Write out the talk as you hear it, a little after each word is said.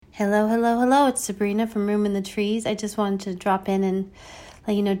Hello, hello, hello. It's Sabrina from Room in the Trees. I just wanted to drop in and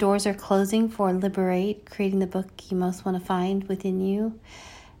let you know doors are closing for Liberate, creating the book you most want to find within you.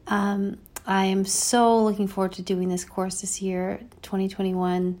 I am so looking forward to doing this course this year,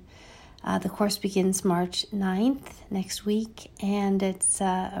 2021. The course begins March 9th, next week, and it's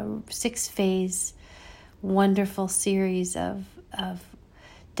a 6-phase, wonderful series of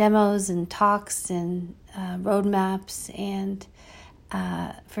demos and talks and roadmaps and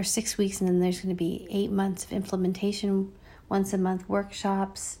for 6 weeks, and then there's going to be 8 months of implementation, once a month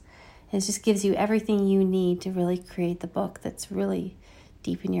workshops. It just gives you everything you need to really create the book that's really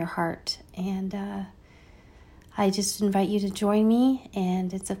deep in your heart. And I just invite you to join me,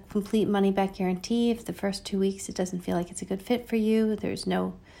 and it's a complete money-back guarantee. If the first 2 weeks it doesn't feel like it's a good fit for you, there's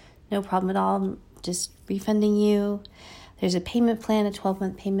no problem at all. I'm just refunding you. There's a payment plan, a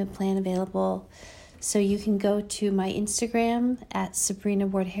 12-month payment plan available. So you can go to my Instagram at Sabrina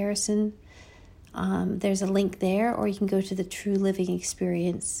Ward Harrison. There's a link there, or you can go to the True Living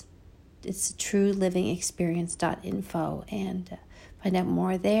Experience. It's truelivingexperience.info and find out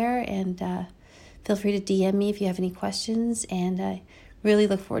more there. And feel free to DM me if you have any questions. And I really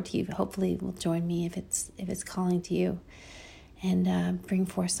look forward to you. Hopefully, you'll join me if it's calling to you, and bring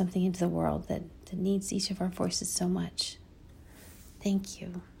forth something into the world that needs each of our voices so much. Thank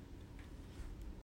you.